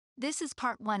This is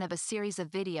part 1 of a series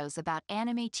of videos about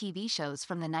anime TV shows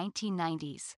from the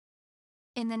 1990s.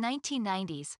 In the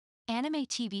 1990s, anime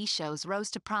TV shows rose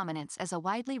to prominence as a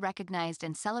widely recognized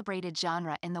and celebrated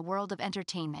genre in the world of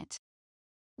entertainment.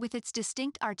 With its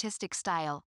distinct artistic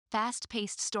style,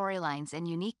 fast-paced storylines and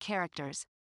unique characters,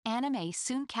 anime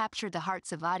soon captured the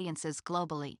hearts of audiences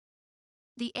globally.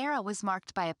 The era was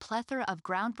marked by a plethora of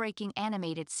groundbreaking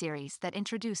animated series that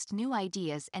introduced new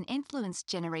ideas and influenced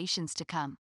generations to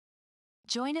come.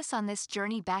 Join us on this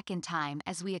journey back in time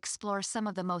as we explore some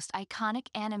of the most iconic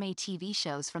anime TV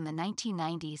shows from the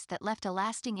 1990s that left a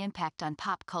lasting impact on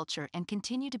pop culture and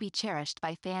continue to be cherished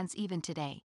by fans even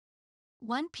today.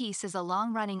 One Piece is a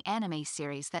long-running anime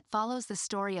series that follows the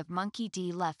story of Monkey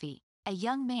D. Luffy, a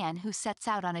young man who sets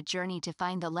out on a journey to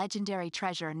find the legendary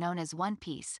treasure known as One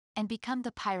Piece and become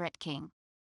the Pirate King.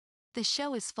 The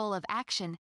show is full of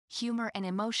action, humor and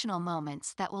emotional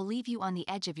moments that will leave you on the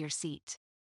edge of your seat.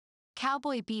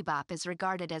 Cowboy Bebop is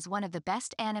regarded as one of the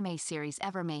best anime series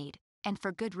ever made, and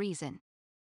for good reason.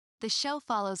 The show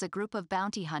follows a group of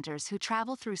bounty hunters who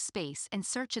travel through space in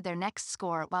search of their next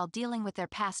score while dealing with their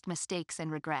past mistakes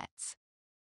and regrets.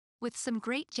 With some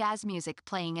great jazz music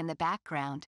playing in the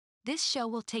background, this show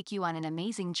will take you on an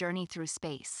amazing journey through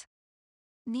space.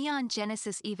 Neon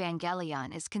Genesis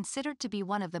Evangelion is considered to be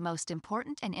one of the most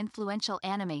important and influential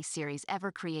anime series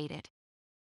ever created.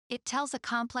 It tells a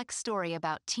complex story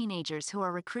about teenagers who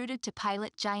are recruited to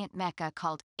pilot giant mecha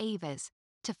called Avas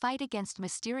to fight against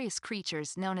mysterious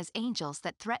creatures known as angels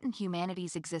that threaten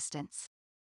humanity's existence.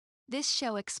 This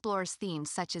show explores themes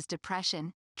such as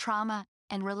depression, trauma,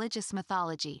 and religious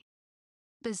mythology.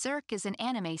 Berserk is an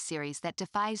anime series that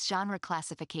defies genre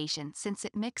classification since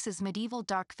it mixes medieval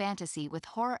dark fantasy with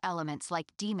horror elements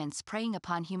like demons preying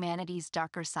upon humanity's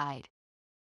darker side.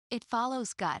 It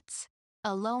follows Guts,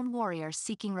 a lone warrior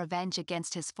seeking revenge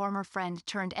against his former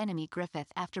friend-turned-enemy Griffith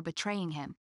after betraying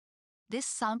him. This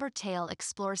somber tale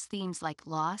explores themes like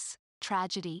loss,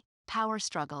 tragedy, power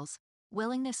struggles,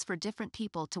 willingness for different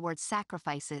people towards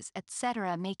sacrifices,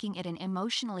 etc., making it an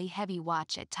emotionally heavy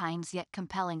watch at times yet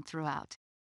compelling throughout.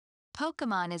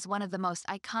 Pokémon is one of the most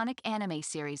iconic anime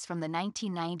series from the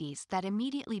 1990s that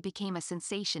immediately became a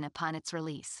sensation upon its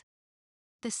release.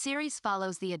 The series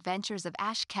follows the adventures of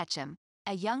Ash Ketchum,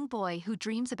 a young boy who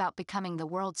dreams about becoming the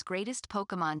world's greatest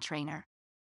Pokémon trainer.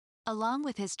 Along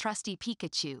with his trusty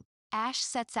Pikachu, Ash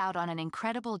sets out on an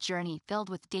incredible journey filled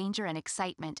with danger and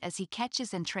excitement as he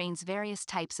catches and trains various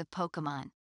types of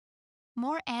Pokémon.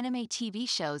 More anime TV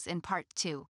shows in Part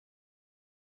 2.